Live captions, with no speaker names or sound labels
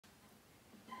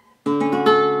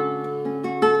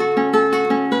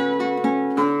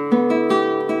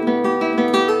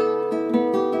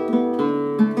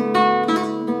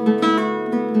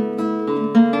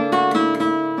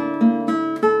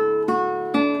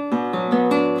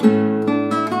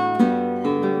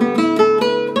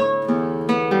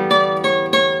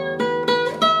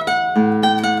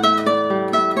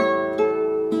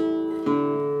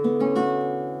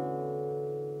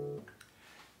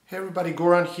everybody,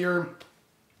 Goran here.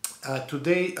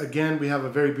 Today again we have a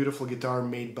very beautiful guitar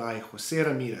made by Jose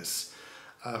Ramirez.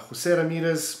 Jose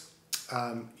Ramirez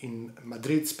in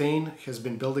Madrid, Spain has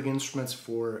been building instruments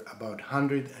for about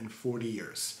 140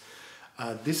 years.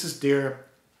 This is their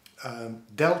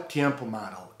Del Tiempo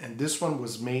model, and this one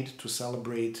was made to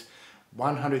celebrate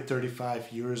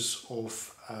 135 years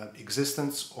of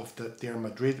existence of their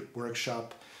Madrid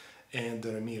workshop and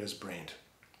the Ramirez brand.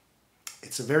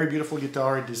 It's a very beautiful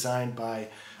guitar designed by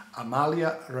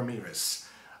Amalia Ramirez.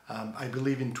 I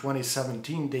believe in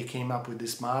 2017 they came up with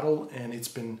this model, and it's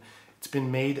been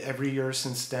made every year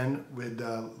since then with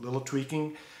little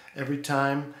tweaking every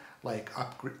time, like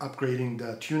upgrading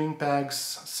the tuning pegs,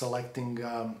 selecting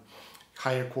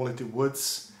higher quality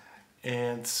woods,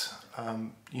 and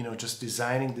just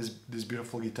designing this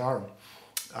beautiful guitar.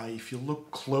 If you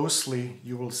look closely,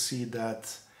 you will see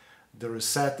that the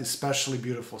rosette is especially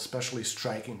beautiful, especially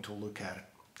striking to look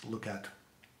at.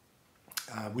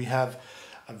 We have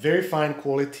a very fine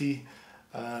quality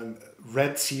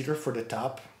red cedar for the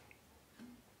top.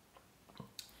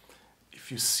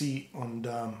 If you see on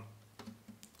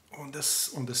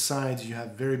the sides, you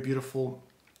have very beautiful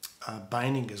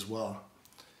binding as well.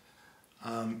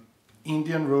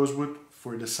 Indian rosewood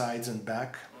for the sides and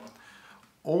back.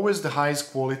 Always the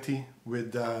highest quality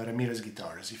with Ramirez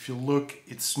guitars. If you look,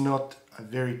 it's not a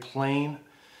very plain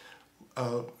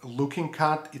looking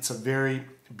cut. It's a very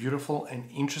beautiful and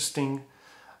interesting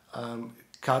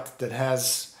cut that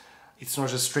has, it's not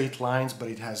just straight lines, but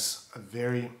it has a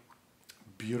very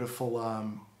beautiful,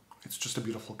 it's just a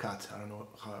beautiful cut. I don't know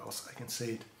how else I can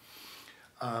say it.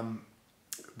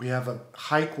 We have a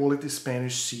high quality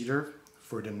Spanish cedar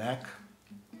for the neck,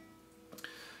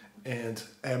 and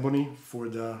ebony for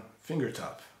the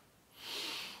fingertop.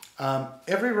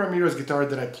 Every Ramirez guitar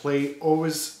that I play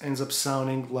always ends up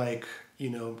sounding like,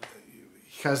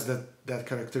 has that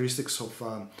characteristics of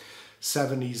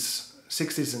 70s,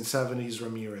 60s and 70s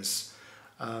Ramirez.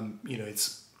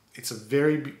 It's a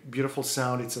very beautiful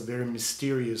sound. It's a very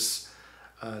mysterious,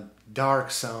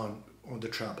 dark sound on the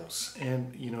trebles.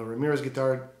 And Ramirez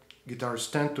guitars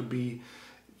tend to be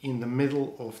in the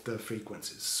middle of the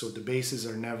frequencies, so the basses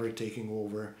are never taking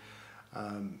over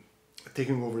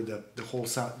the whole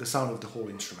sound, the sound of the whole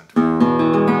instrument.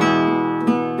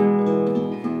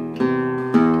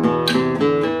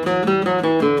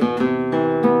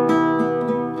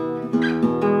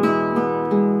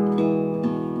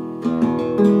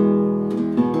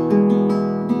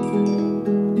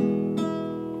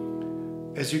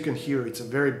 As you can hear, it's a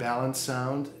very balanced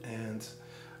sound, and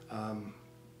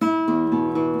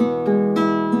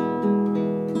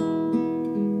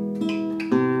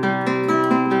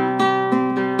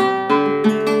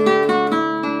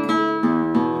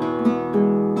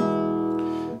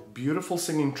beautiful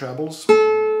singing trebles.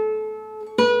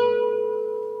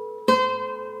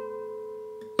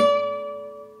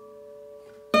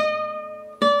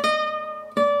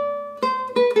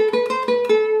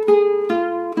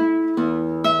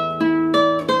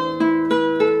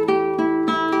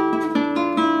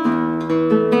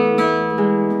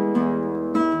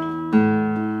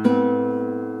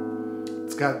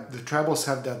 The trebles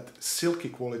have that silky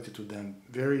quality to them,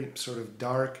 very sort of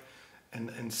dark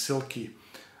and silky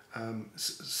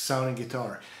sounding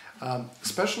guitar.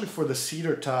 Especially for the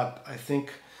cedar top, I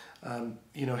think when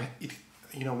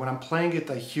I'm playing it,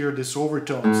 I hear these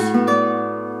overtones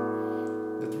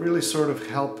that really sort of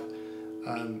help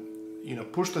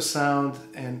push the sound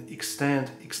and extend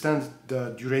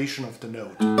the duration of the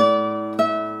note.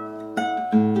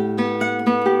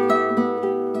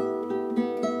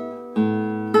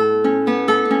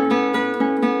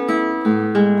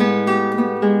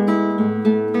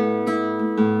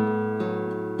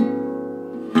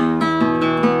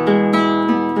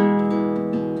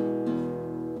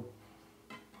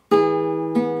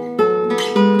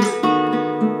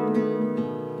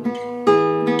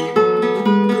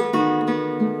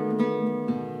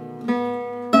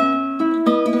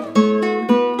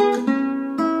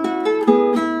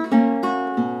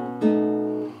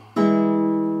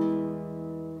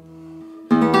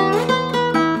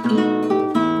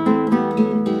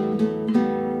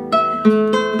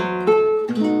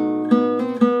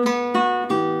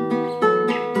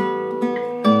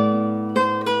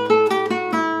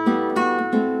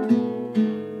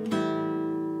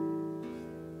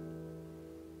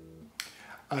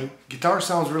 Guitar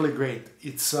sounds really great.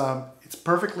 It's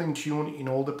perfectly in tune in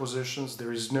all the positions.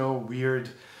 There is no weird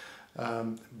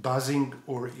buzzing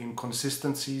or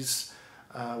inconsistencies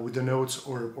with the notes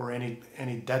or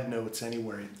any dead notes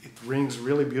anywhere. It rings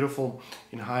really beautiful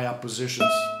in high up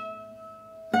positions.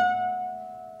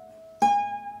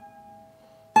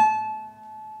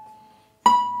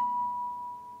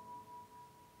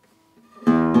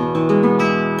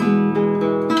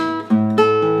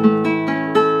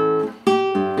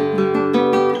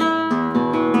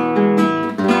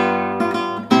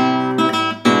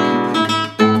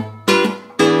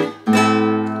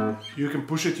 can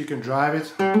push it, you can drive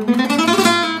it.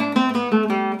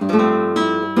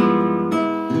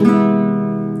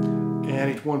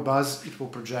 And it won't buzz, it will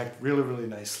project really, really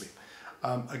nicely.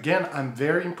 Again, I'm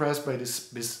very impressed by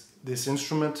this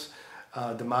instrument.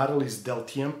 The model is Del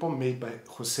Tiempo, made by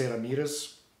Jose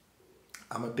Ramirez.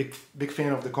 I'm a big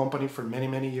fan of the company for many,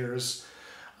 many years.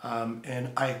 And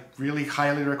I really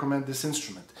highly recommend this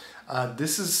instrument.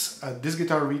 This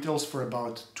guitar retails for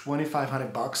about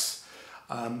 $2,500,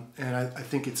 and I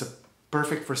think it's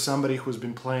perfect for somebody who's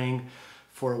been playing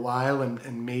for a while,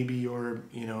 and maybe you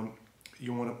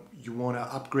want to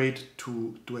upgrade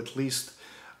to at least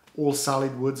all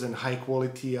solid woods and high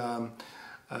quality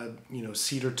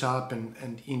cedar top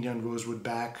and Indian rosewood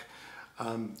back.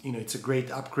 It's a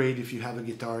great upgrade if you have a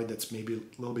guitar that's maybe a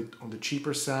little bit on the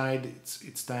cheaper side.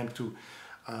 It's time to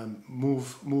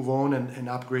move on and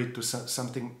upgrade to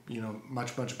something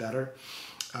much better.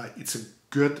 It's a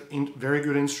very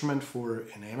good instrument for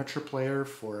an amateur player,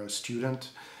 for a student,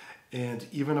 and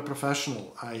even a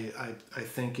professional. I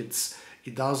think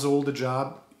it does all the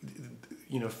job.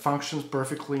 Functions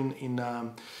perfectly in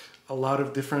a lot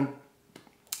of different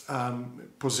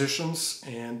positions,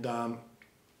 and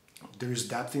there is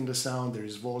depth in the sound, there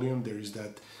is volume, there is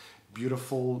that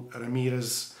beautiful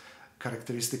Ramirez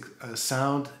characteristic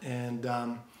sound, and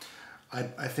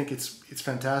I think it's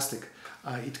fantastic.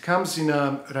 It comes in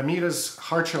a Ramirez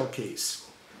hardshell case,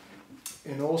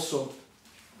 and also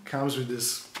comes with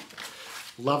this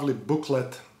lovely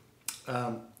booklet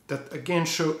that again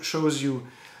shows you,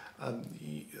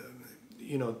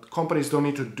 companies don't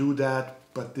need to do that,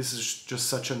 but this is just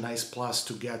such a nice plus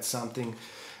to get something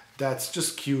that's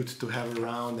just cute to have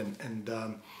around and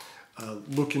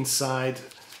look inside,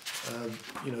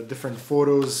 different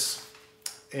photos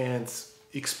and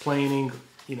explaining,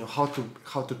 how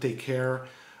to take care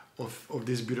of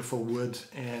this beautiful wood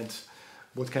and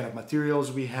what kind of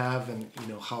materials we have, and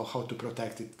how to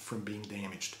protect it from being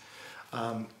damaged.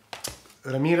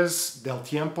 Ramirez Del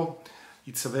Tiempo,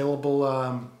 it's available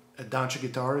at Dancha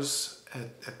Guitars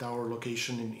at our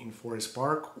location in Forest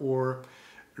Park, or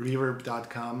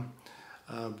reverb.com,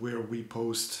 where we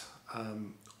post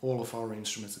all of our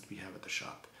instruments that we have at the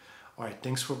shop. All right,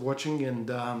 thanks for watching,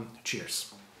 and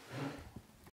cheers.